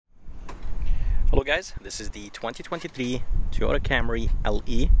guys, this is the 2023 Toyota Camry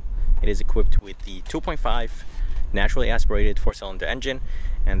LE. It is equipped with the 2.5 naturally aspirated 4-cylinder engine,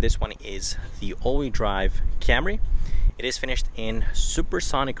 and this one is the all-wheel drive Camry. It is finished in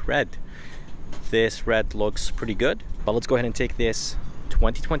supersonic red. This red looks pretty good, but let's go ahead and take this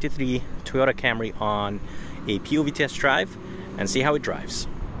 2023 Toyota Camry on a POV test drive and see how it drives.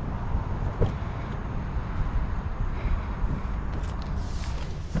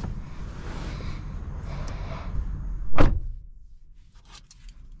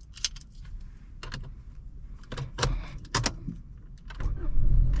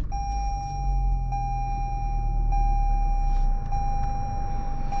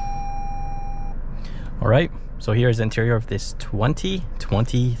 Alright, so here's the interior of this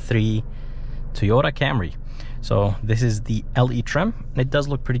 2023 Toyota Camry. So this is the LE trim. It does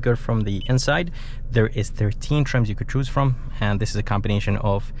look pretty good from the inside. There is 13 trims you could choose from, and this is a combination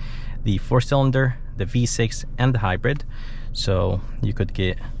of the 4-cylinder, the V6, and the hybrid. So you could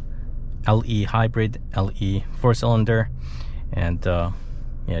get LE hybrid, LE 4-cylinder, and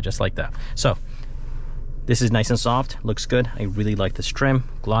yeah, just like that. So this is nice and soft, looks good. I really like this trim.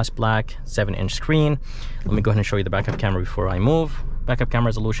 Gloss black, 7-inch screen. Let me go ahead and show you the backup camera before I move. Backup camera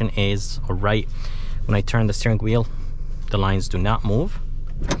resolution is alright. When I turn the steering wheel, the lines do not move.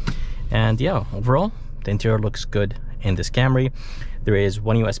 And yeah, overall, the interior looks good in this Camry. There is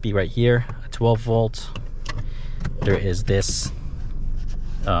one USB right here, a 12 volt. There is this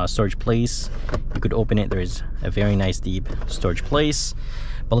storage place. You could open it. There is a very nice deep storage place.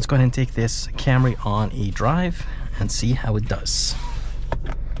 But let's go ahead and take this Camry on a drive and see how it does.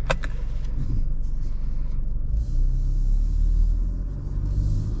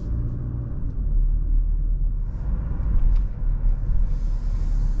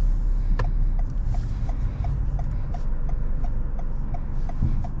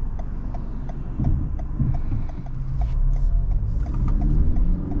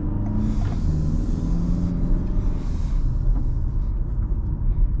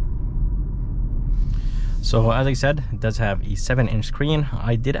 So as I said, it does have a 7-inch screen.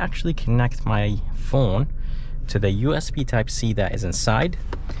 I did actually connect my phone to the USB Type-C that is inside,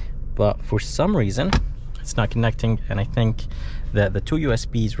 but for some reason it's not connecting, and I think that the two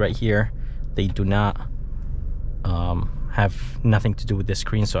USBs right here, they do not have nothing to do with this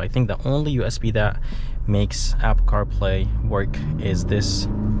screen. So I think the only USB that makes Apple CarPlay work is this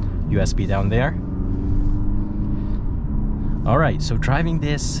USB down there. Alright, so driving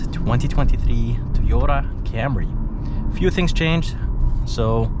this 2023 Toyota Camry. Few things changed.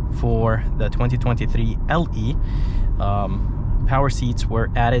 So for the 2023 LE, power seats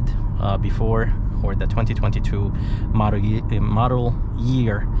were added before, or the 2022 model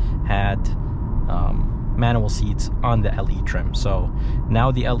year had manual seats on the LE trim. So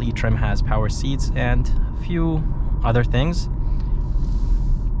now the LE trim has power seats and a few other things.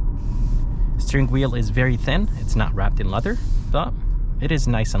 Steering wheel is very thin. It's not wrapped in leather, but it is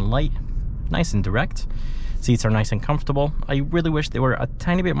nice and light, nice and direct. Seats are nice and comfortable. I really wish they were a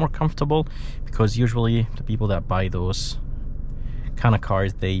tiny bit more comfortable, because usually the people that buy those kind of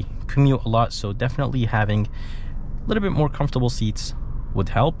cars, they commute a lot, so definitely having a little bit more comfortable seats would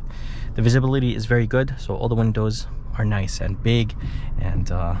help. The visibility is very good, so all the windows are nice and big, and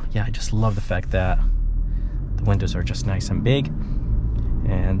yeah, I just love the fact that the windows are just nice and big.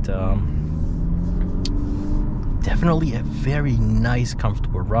 And definitely a very nice,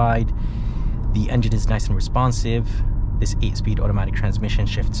 comfortable ride. The engine is nice and responsive. This 8-speed automatic transmission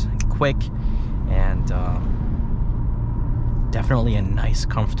shifts quick, and definitely a nice,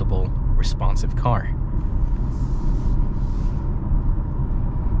 comfortable, responsive car.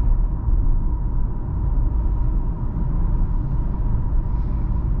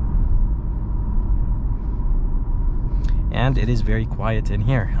 And it is very quiet in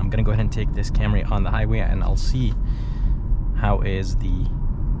here. I'm gonna go ahead and take this Camry on the highway, and I'll see how is the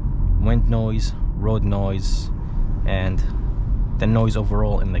wind noise, road noise, and the noise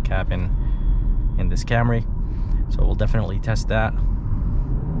overall in the cabin in this Camry. So we'll definitely test that.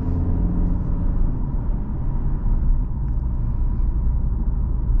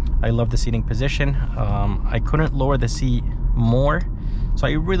 I love the seating position. I couldn't lower the seat more, so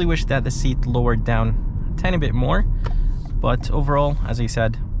I really wish that the seat lowered down a tiny bit more. But overall, as I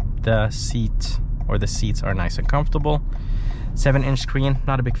said, the seats are nice and comfortable. 7-inch screen.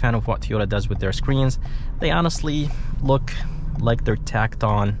 Not a big fan of what Toyota does with their screens. They honestly look like they're tacked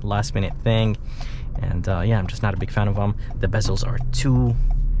on, last minute thing. And yeah, I'm just not a big fan of them. The bezels are too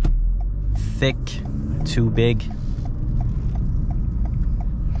thick, too big.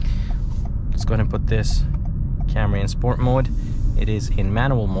 Let's go ahead and put this Camry in sport mode. It is in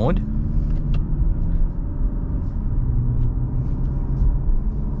manual mode.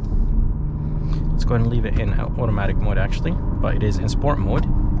 go ahead and leave it in automatic mode actually, but it is in sport mode.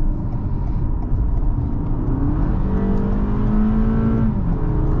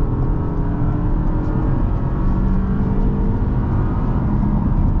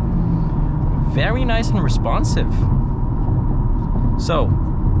 Very nice and responsive. So,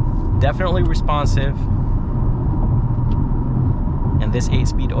 definitely responsive. And this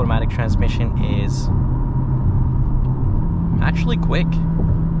 8-speed automatic transmission is actually quick.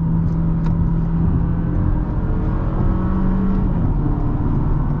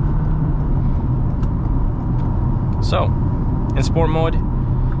 So, in sport mode,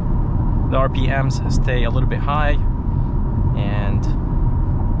 the RPMs stay a little bit high, and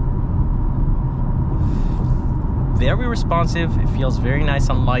very responsive. It feels very nice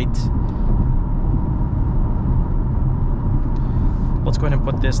and light. Let's go ahead and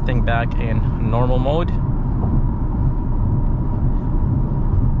put this thing back in normal mode.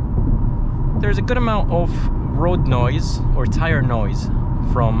 There's a good amount of road noise or tire noise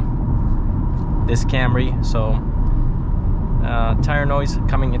from this Camry. So tire noise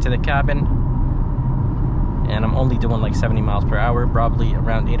coming into the cabin, and I'm only doing like 70 miles per hour, probably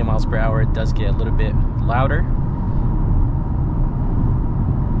around 80 miles per hour. It does get a little bit louder.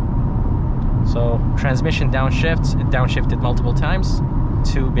 So transmission downshifts, it downshifted multiple times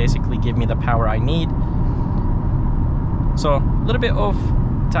to basically give me the power I need. So a little bit of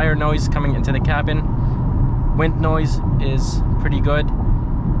tire noise coming into the cabin. Wind noise is pretty good.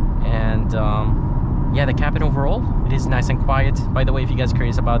 And yeah, the cabin overall, it is nice and quiet. By the way, if you guys are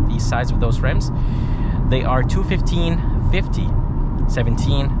curious about the size of those rims, they are 215/50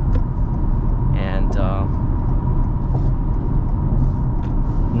 17, and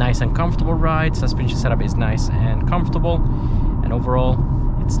nice and comfortable ride. Suspension setup is nice and comfortable, and overall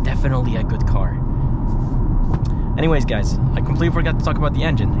it's definitely a good car. Anyways guys, I completely forgot to talk about the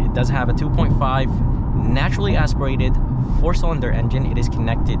engine. It does have a 2.5 naturally aspirated 4-cylinder engine. It is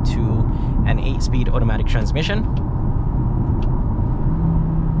connected to an 8-speed automatic transmission.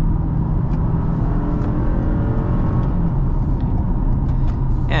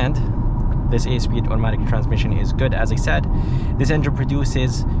 And this 8-speed automatic transmission is good. As I said, this engine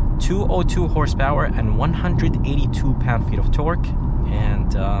produces 202 horsepower and 182 pound-feet of torque,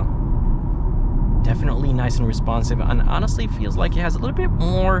 and definitely nice and responsive, and honestly feels like it has a little bit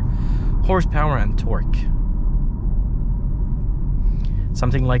more horsepower and torque.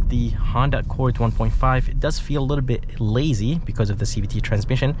 Something like the Honda Accord 1.5, it does feel a little bit lazy because of the CVT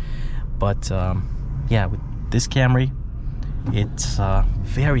transmission, but yeah, with this Camry, it's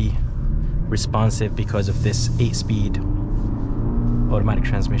very responsive because of this 8-speed automatic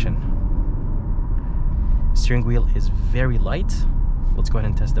transmission. Steering wheel is very light. Let's go ahead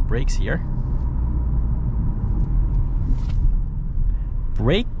and test the brakes here.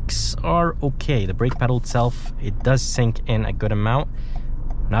 Brakes are okay. The brake pedal itself, it does sink in a good amount.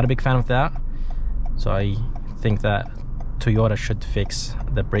 Not a big fan of that. So I think that Toyota should fix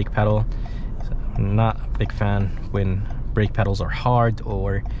the brake pedal. Not a big fan when brake pedals are hard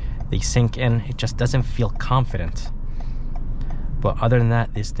or they sink in. It just doesn't feel confident. But other than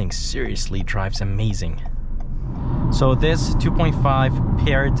that, this thing seriously drives amazing. So this 2.5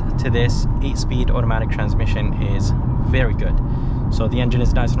 paired to this 8-speed automatic transmission is very good. So the engine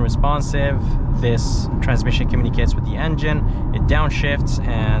is nice and responsive. This transmission communicates with the engine. It downshifts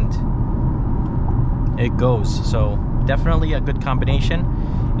and it goes. So definitely a good combination.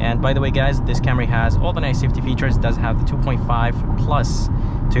 And by the way guys, this Camry has all the nice safety features. It does have the 2.5 plus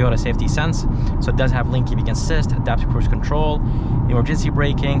Toyota safety sense. So it does have lane keeping assist, adaptive cruise control, emergency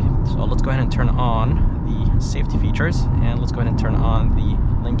braking. So let's go ahead and turn on the safety features, and let's go ahead and turn on the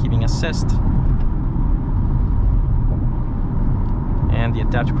lane keeping assist. And the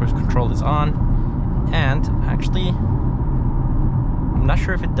adaptive cruise control is on. And actually, I'm not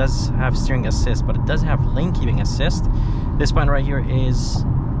sure if it does have steering assist, but it does have lane keeping assist. This button right here is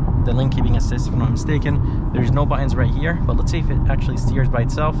the lane keeping assist, if I'm not mistaken. There's no buttons right here, but let's see if it actually steers by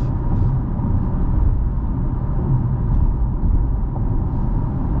itself.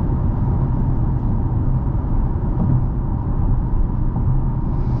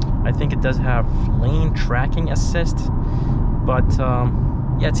 I think it does have lane tracking assist, but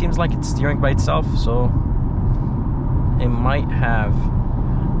yeah, it seems like it's steering by itself, so it might have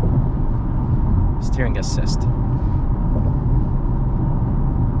steering assist.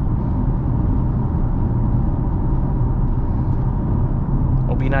 It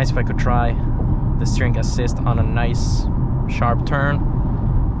would be nice if I could try the steering assist on a nice sharp turn.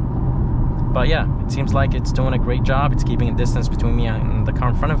 But yeah, it seems like it's doing a great job. It's keeping a distance between me and the car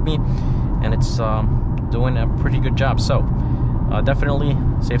in front of me, and it's doing a pretty good job. So definitely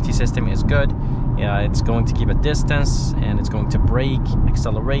safety system is good. Yeah, it's going to keep a distance, and it's going to brake,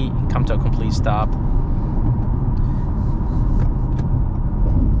 accelerate, come to a complete stop.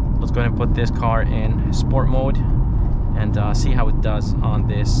 Let's go ahead and put this car in sport mode and see how it does on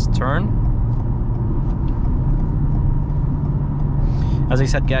this turn. As I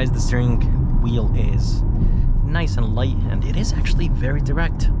said, guys, the steering wheel is nice and light, and it is actually very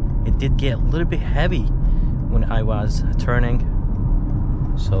direct. It did get a little bit heavy when I was turning,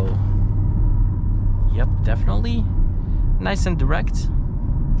 so yep, definitely nice and direct.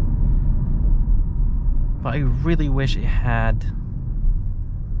 But I really wish it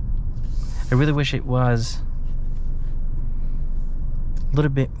was a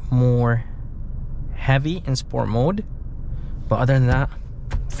little bit more heavy in sport mode. But other than that,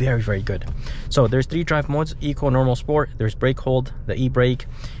 very, very good. So there's 3 drive modes: Eco, Normal, Sport. There's brake hold, the e-brake.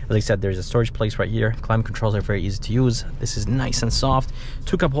 As I said, there's a storage place right here. Climate controls are very easy to use. This is nice and soft.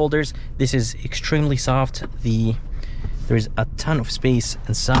 2 cup holders. This is extremely soft. There's a ton of space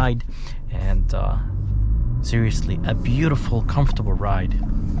inside, and seriously, a beautiful, comfortable ride.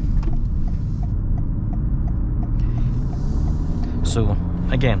 So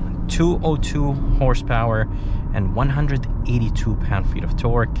again, 202 horsepower and 182 pound-feet of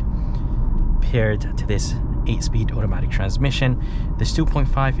torque paired to this 8-speed automatic transmission. This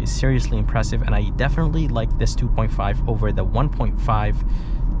 2.5 is seriously impressive, and I definitely like this 2.5 over the 1.5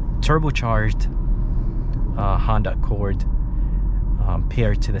 turbocharged Honda Accord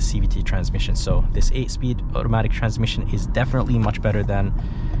paired to the CVT transmission. So this 8-speed automatic transmission is definitely much better than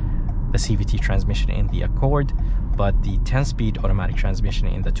the CVT transmission in the Accord, but the 10-speed automatic transmission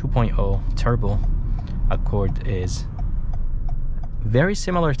in the 2.0 turbo Accord is very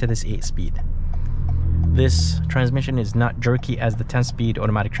similar to this 8-speed. This transmission is not jerky as the 10-speed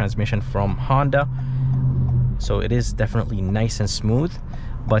automatic transmission from Honda, so it is definitely nice and smooth,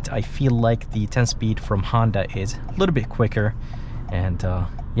 but I feel like the 10-speed from Honda is a little bit quicker, and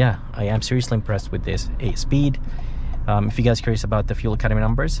yeah, I am seriously impressed with this 8-speed. If you guys are curious about the fuel economy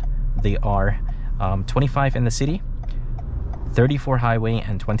numbers, they are 25 in the city, 34 highway,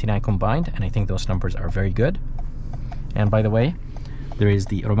 and 29 combined, and I think those numbers are very good. And by the way, there is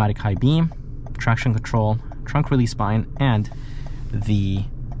the automatic high beam, traction control, trunk release spine, and the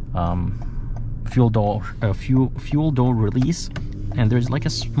fuel door release. And there's like a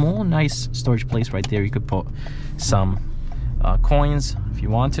small, nice storage place right there. You could put some coins if you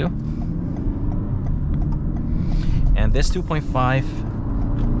want to. And this 2.5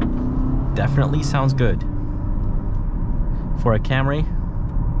 definitely sounds good for a Camry.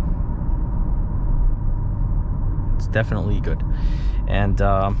 It's definitely good. And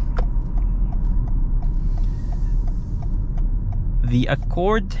the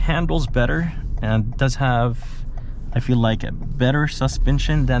Accord handles better and does have, I feel like, a better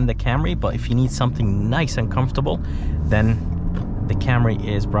suspension than the Camry, but if you need something nice and comfortable, then the Camry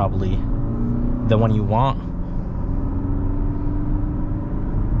is probably the one you want.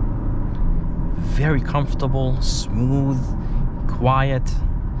 Very comfortable, smooth, quiet,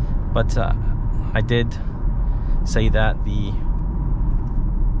 but I did say that the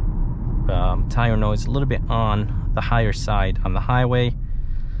tire noise is a little bit on the higher side on the highway,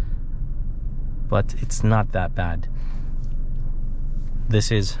 but it's not that bad.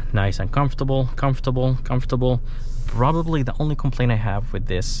 This is nice and comfortable. Probably the only complaint I have with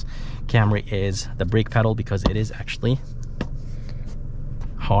this Camry is the brake pedal, because it is actually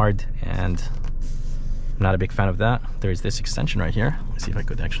hard, and I'm not a big fan of that. There's this extension right here. Let's see if I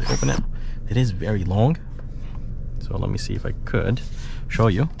could actually open it. It is very long, so let me see if I could show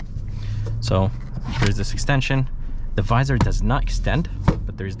you. So there's this extension. The visor does not extend,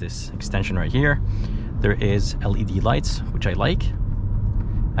 but there's this extension right here. There is LED lights, which I like.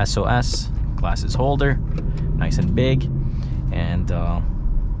 SOS, glasses holder, nice and big, and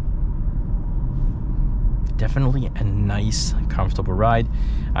definitely a nice, comfortable ride.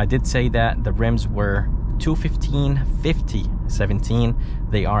 I did say that the rims were 215/50/17.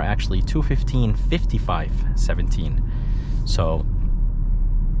 They are actually 215/55/17. So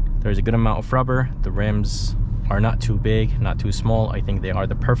there's a good amount of rubber. The rims are not too big, not too small. I think they are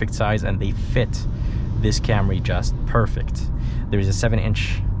the perfect size, and they fit this Camry just perfect. There is a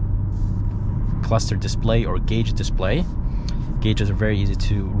 7-inch cluster display or gauge display. Gauges are very easy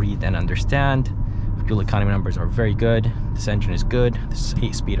to read and understand. Fuel economy numbers are very good. This engine is good. This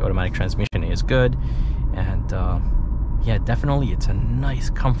 8-speed automatic transmission is good. And yeah, definitely it's a nice,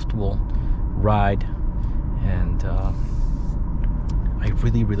 comfortable ride, and I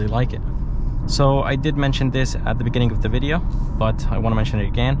really, really like it. So I did mention this at the beginning of the video, but I want to mention it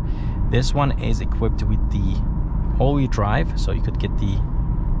again. This one is equipped with the all-wheel drive, so you could get the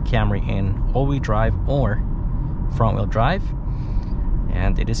Camry in all-wheel drive or front-wheel drive,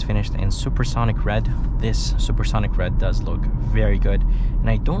 and it is finished in supersonic red. This supersonic red does look very good, and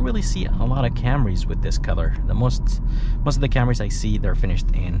I don't really see a lot of Camrys with this color. The most of the Camrys I see, they're finished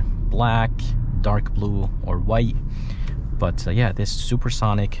in black, dark blue, or white. But yeah, this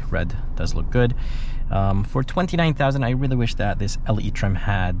supersonic red does look good. For $29,000, I really wish that this LE trim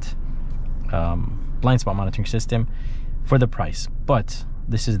had blind spot monitoring system for the price, but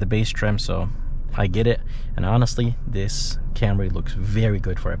this is the base trim, so I get it. And honestly, this Camry looks very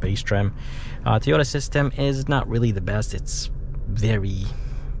good for a base trim. Toyota system is not really the best. It's very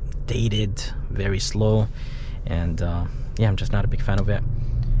dated, very slow, and yeah, I'm just not a big fan of it.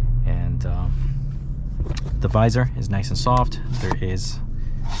 And the visor is nice and soft. There is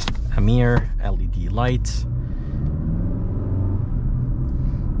a mirror, LED light,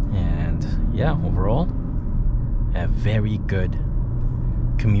 and yeah, overall a very good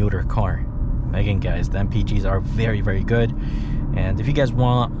commuter car. Again guys, the MPGs are very good, and if you guys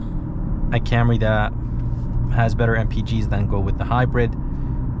want a Camry that has better MPGs, then go with the hybrid.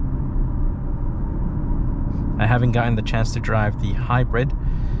 I haven't gotten the chance to drive the hybrid,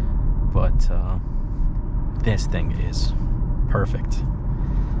 but this thing is perfect.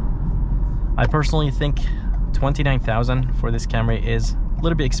 I personally think $29,000 for this Camry is a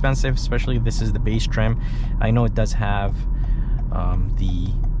little bit expensive, especially if this is the base trim. I know it does have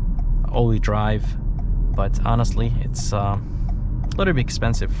the all-wheel drive, but honestly, it's a little bit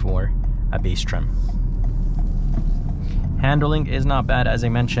expensive for a base trim. Handling is not bad, as I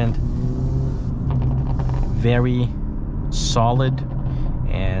mentioned. Very solid,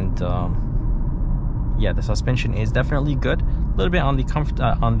 and yeah, the suspension is definitely good. A little bit on the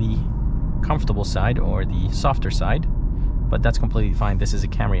comfortable side, or the softer side, but that's completely fine. This is a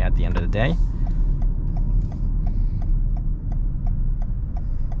Camry at the end of the day.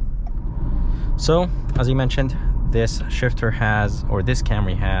 So as I mentioned, this shifter has, or this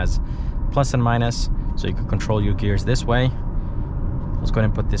Camry has, plus and minus, so you can control your gears this way. Let's go ahead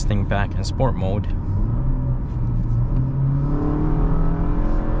and put this thing back in sport mode.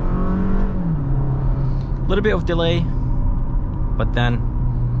 A little bit of delay, but then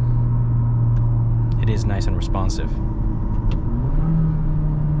it is nice and responsive.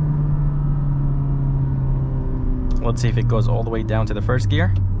 Let's see if it goes all the way down to the first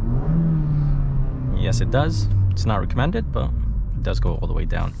gear. Yes, it does. It's not recommended, but it does go all the way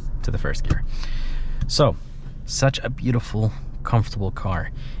down to the first gear. So, such a beautiful, comfortable car.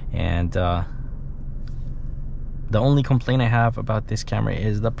 And the only complaint I have about this Camry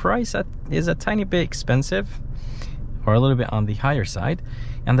is the price is a tiny bit expensive, or a little bit on the higher side,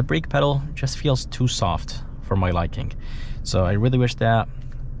 and the brake pedal just feels too soft for my liking. So I really wish that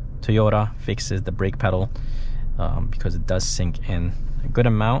Toyota fixes the brake pedal, because it does sink in a good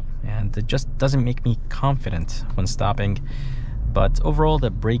amount, and it just doesn't make me confident when stopping. But overall, the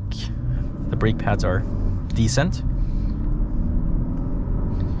brake pads are decent.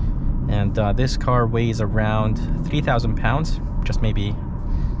 And this car weighs around 3,000 pounds, just maybe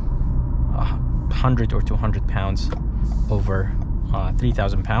 100 or 200 pounds over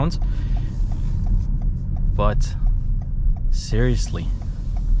 3,000 pounds. But seriously,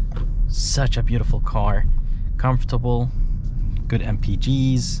 such a beautiful car, comfortable, good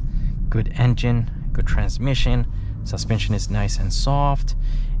MPGs, good engine, good transmission, suspension is nice and soft,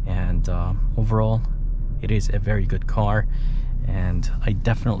 and overall it is a very good car. And I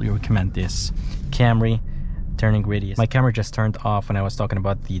definitely recommend this Camry. Turning radius, my camera just turned off when I was talking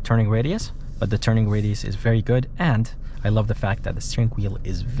about the turning radius, but the turning radius is very good, and I love the fact that the steering wheel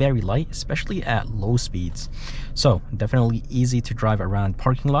is very light, especially at low speeds. So definitely easy to drive around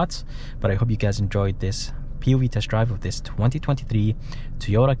parking lots. But I hope you guys enjoyed this POV test drive of this 2023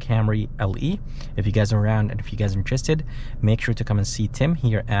 Toyota Camry LE. If you guys are around and if you guys are interested, make sure to come and see Tim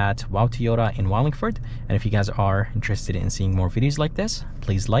here at Wow Toyota in Wallingford. And if you guys are interested in seeing more videos like this,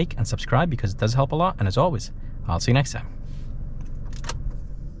 please like and subscribe, because it does help a lot. And as always, I'll see you next time.